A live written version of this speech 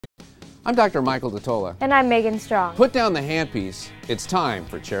I'm Dr. Michael DeTola. And I'm Megan Strong. Put down the handpiece. It's time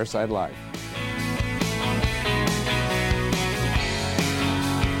for Chairside Live.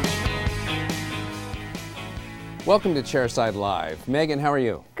 Welcome to Chairside Live. Megan, how are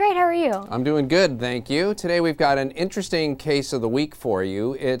you? Great, how are you? I'm doing good, thank you. Today we've got an interesting case of the week for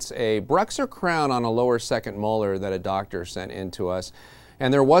you. It's a Bruxer crown on a lower second molar that a doctor sent in to us.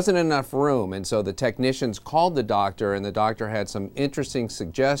 And there wasn't enough room, and so the technicians called the doctor, and the doctor had some interesting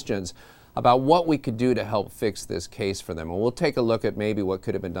suggestions about what we could do to help fix this case for them. And we'll take a look at maybe what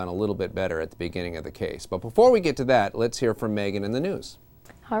could have been done a little bit better at the beginning of the case. But before we get to that, let's hear from Megan in the news.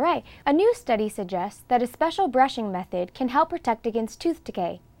 All right. A new study suggests that a special brushing method can help protect against tooth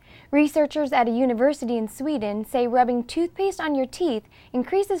decay. Researchers at a university in Sweden say rubbing toothpaste on your teeth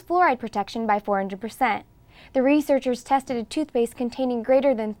increases fluoride protection by 400%. The researchers tested a toothpaste containing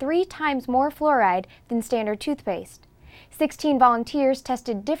greater than 3 times more fluoride than standard toothpaste. 16 volunteers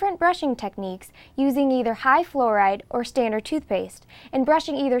tested different brushing techniques using either high fluoride or standard toothpaste and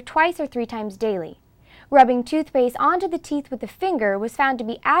brushing either twice or 3 times daily. Rubbing toothpaste onto the teeth with the finger was found to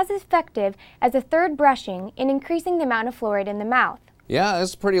be as effective as a third brushing in increasing the amount of fluoride in the mouth. Yeah,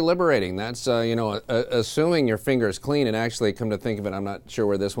 that's pretty liberating. That's, assuming your finger is clean, and actually, come to think of it, I'm not sure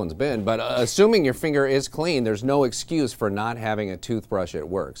where this one's been, but assuming your finger is clean, there's no excuse for not having a toothbrush at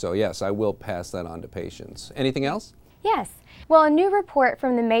work. So yes, I will pass that on to patients. Anything else? Yes. Well, a new report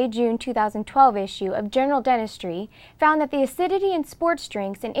from the May-June 2012 issue of General Dentistry found that the acidity in sports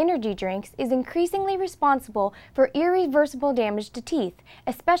drinks and energy drinks is increasingly responsible for irreversible damage to teeth,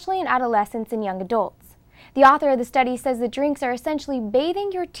 especially in adolescents and young adults. The author of the study says the drinks are essentially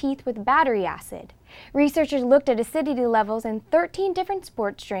bathing your teeth with battery acid. Researchers looked at acidity levels in 13 different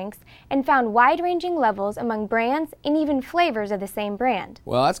sports drinks and found wide-ranging levels among brands and even flavors of the same brand.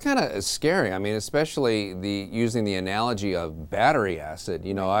 Well, that's kind of scary. I mean, especially using the analogy of battery acid.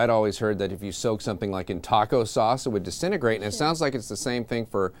 You know, I'd always heard that if you soak something like in taco sauce, it would disintegrate, and it sounds like it's the same thing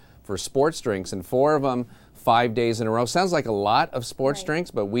for sports drinks, and 4 of them 5 days in a row. Sounds like a lot of sports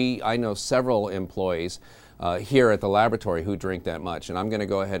drinks, but I know several employees here at the laboratory who drink that much, and I'm going to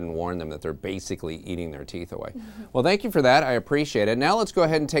go ahead and warn them that they're basically eating their teeth away. Well, thank you for that. I appreciate it. Now let's go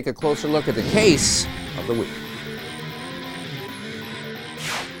ahead and take a closer look at the case of the week.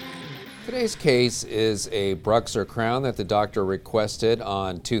 Today's case is a Bruxer crown that the doctor requested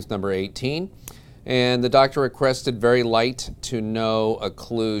on tooth number 18. And the doctor requested very light to no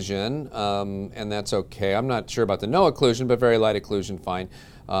occlusion, and that's okay. I'm not sure about the no occlusion, but very light occlusion, fine.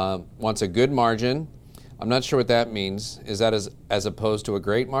 Wants a good margin. I'm not sure what that means. Is that as opposed to a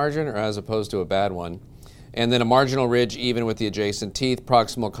great margin or as opposed to a bad one? And then a marginal ridge even with the adjacent teeth,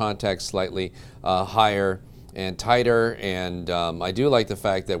 proximal contact slightly higher and tighter. And I do like the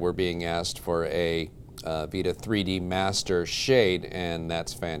fact that we're being asked for a Vita 3D Master shade, and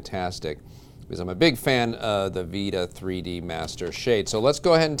that's fantastic because I'm a big fan of the Vita 3D Master shade. So let's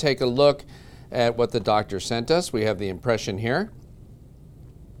go ahead and take a look at what the doctor sent us. We have the impression here.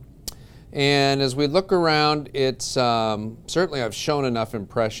 And as we look around, it's certainly I've shown enough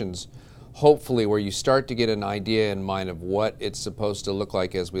impressions, hopefully, where you start to get an idea in mind of what it's supposed to look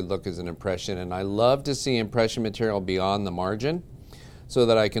like as we look as an impression. And I love to see impression material beyond the margin so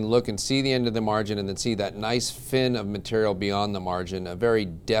that I can look and see the end of the margin and then see that nice fin of material beyond the margin, a very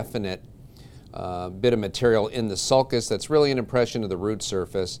definite bit of material in the sulcus that's really an impression of the root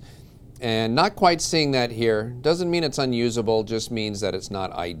surface. And not quite seeing that here doesn't mean it's unusable, just means that it's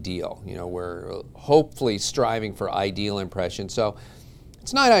not ideal. You know, we're hopefully striving for ideal impression. So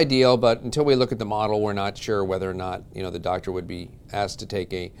it's not ideal, but until we look at the model, we're not sure whether or not, the doctor would be asked to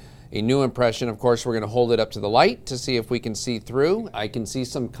take a new impression. Of course, we're going to hold it up to the light to see if we can see through. I can see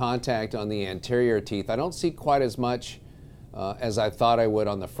some contact on the anterior teeth. I don't see quite as much as I thought I would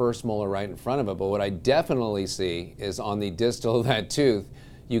on the first molar right in front of it, but what I definitely see is on the distal of that tooth,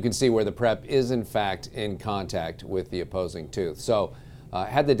 you can see where the prep is in fact in contact with the opposing tooth. So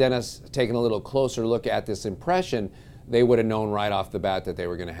had the dentist taken a little closer look at this impression, they would have known right off the bat that they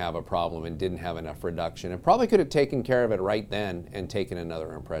were going to have a problem and didn't have enough reduction, and probably could have taken care of it right then and taken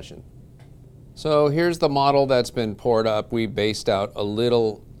another impression. So here's the model that's been poured up. We based out a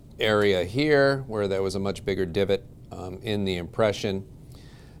little area here where there was a much bigger divot in the impression.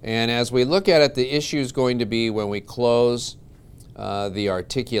 And as we look at it, the issue is going to be when we close the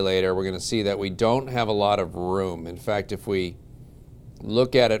articulator, we're going to see that we don't have a lot of room. In fact, if we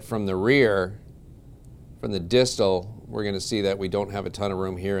look at it from the rear, from the distal, we're going to see that we don't have a ton of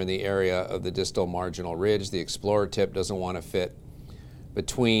room here in the area of the distal marginal ridge. The explorer tip doesn't want to fit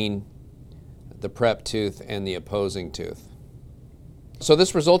between the prep tooth and the opposing tooth. So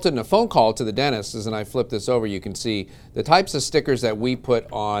this resulted in a phone call to the dentist. As I flip this over, you can see the types of stickers that we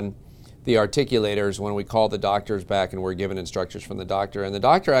put on the articulators when we call the doctors back and we're given instructions from the doctor. And the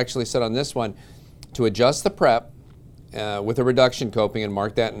doctor actually said on this one to adjust the prep with a reduction coping, and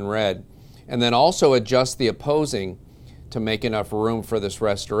mark that in red, and then also adjust the opposing to make enough room for this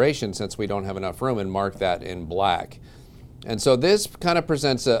restoration since we don't have enough room, and mark that in black. And so this kind of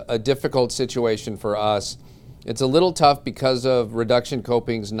presents a difficult situation for us. It's a little tough because of reduction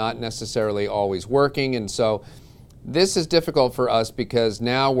coping's not necessarily always working, and so this is difficult for us because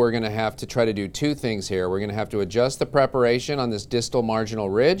now we're going to have to try to do two things here. We're going to have to adjust the preparation on this distal marginal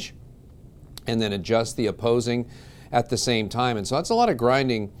ridge and then adjust the opposing at the same time. And so that's a lot of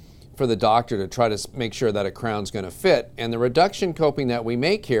grinding for the doctor to try to make sure that a crown's going to fit. And the reduction coping that we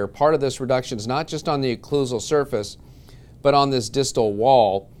make here, part of this reduction is not just on the occlusal surface, but on this distal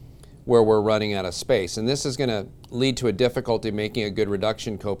wall where we're running out of space. And this is going to lead to a difficulty making a good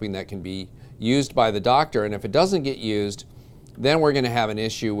reduction coping that can be used by the doctor. And if it doesn't get used, then we're going to have an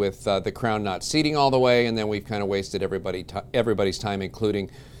issue with the crown not seating all the way, and then we've kind of wasted everybody's time,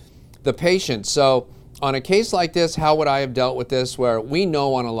 including the patient. So on a case like this, how would I have dealt with this, where we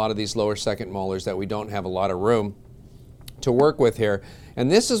know on a lot of these lower second molars that we don't have a lot of room to work with here.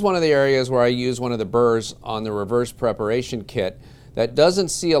 And this is one of the areas where I use one of the burrs on the reverse preparation kit that doesn't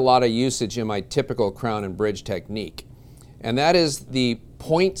see a lot of usage in my typical crown and bridge technique. And that is the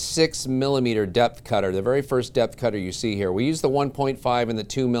 0.6 millimeter depth cutter, the very first depth cutter you see here. We use the 1.5 and the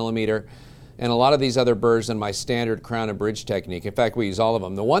 2 millimeter and a lot of these other burrs in my standard crown and bridge technique. In fact, we use all of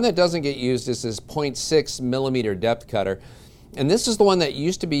them. The one that doesn't get used is this 0.6 millimeter depth cutter. And this is the one that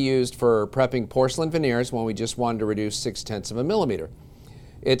used to be used for prepping porcelain veneers when we just wanted to reduce 0.6 of a millimeter.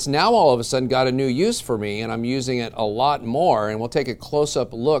 It's now all of a sudden got a new use for me, and I'm using it a lot more. And we'll take a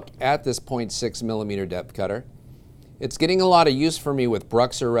close-up look at this 0.6 millimeter depth cutter. It's getting a lot of use for me with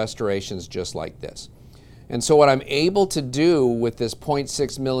Bruxer restorations just like this. And so what I'm able to do with this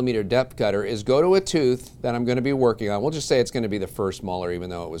 0.6 millimeter depth cutter is go to a tooth that I'm going to be working on. We'll just say it's going to be the first molar, even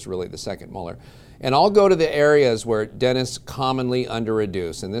though it was really the second molar. And I'll go to the areas where dentists commonly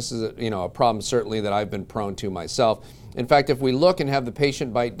under-reduce. And this is a problem certainly that I've been prone to myself. In fact, if we look and have the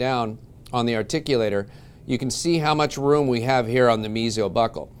patient bite down on the articulator, you can see how much room we have here on the mesial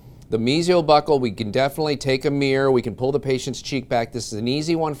buccal. The mesial buccal, we can definitely take a mirror, we can pull the patient's cheek back. This is an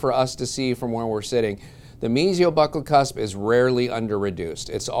easy one for us to see from where we're sitting. The mesial buccal cusp is rarely under-reduced.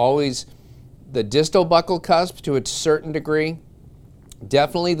 It's always the distal buccal cusp to a certain degree,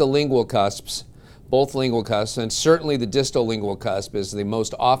 definitely the lingual cusps, both lingual cusps, and certainly the distal lingual cusp is the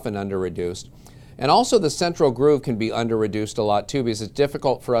most often under-reduced. And also the central groove can be under-reduced a lot too, because it's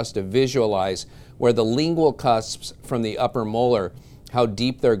difficult for us to visualize where the lingual cusps from the upper molar, how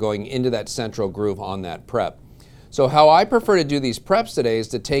deep they're going into that central groove on that prep. So how I prefer to do these preps today is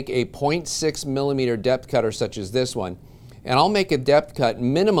to take a 0.6 millimeter depth cutter such as this one, and I'll make a depth cut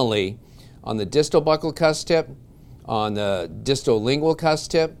minimally on the distal buccal cusp tip, on the distal lingual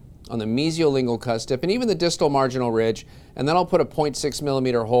cusp tip, on the mesial lingual cusp tip, and even the distal marginal ridge, and then I'll put a 0.6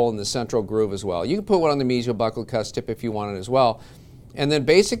 millimeter hole in the central groove as well. You can put one on the mesial buccal cusp tip if you want it as well, and then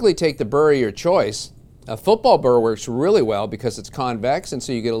basically take the burr of your choice. A football burr works really well because it's convex, and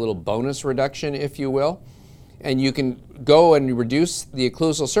so you get a little bonus reduction, if you will. And you can go and reduce the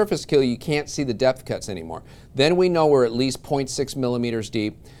occlusal surface till you can't see the depth cuts anymore. Then we know we're at least 0.6 millimeters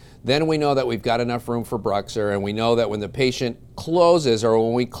deep. Then we know that we've got enough room for Bruxer, and we know that when the patient closes or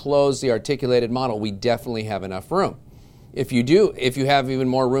when we close the articulated model, we definitely have enough room. If you have even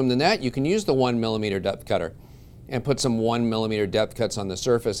more room than that, you can use the 1 millimeter depth cutter and put some 1 millimeter depth cuts on the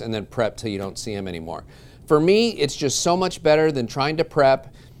surface and then prep till you don't see them anymore. For me, it's just so much better than trying to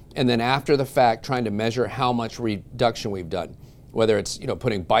prep and then after the fact trying to measure how much reduction we've done. Whether it's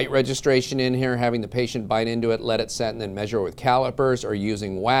putting bite registration in here, having the patient bite into it, let it set, and then measure with calipers, or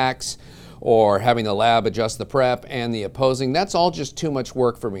using wax, or having the lab adjust the prep and the opposing. That's all just too much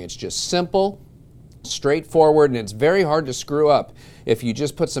work for me. It's just simple, straightforward, and it's very hard to screw up. If you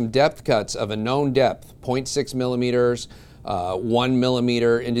just put some depth cuts of a known depth, 0.6 millimeters, 1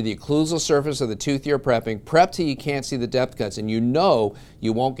 millimeter into the occlusal surface of the tooth you're prepping, prep till you can't see the depth cuts, and you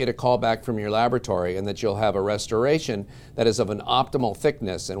won't get a call back from your laboratory, and that you'll have a restoration that is of an optimal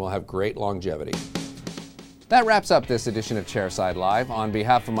thickness and will have great longevity. That wraps up this edition of Chairside Live. On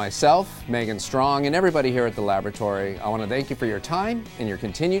behalf of myself, Megan Strong, and everybody here at the laboratory, I want to thank you for your time and your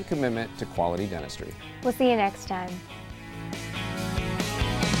continued commitment to quality dentistry. We'll see you next time.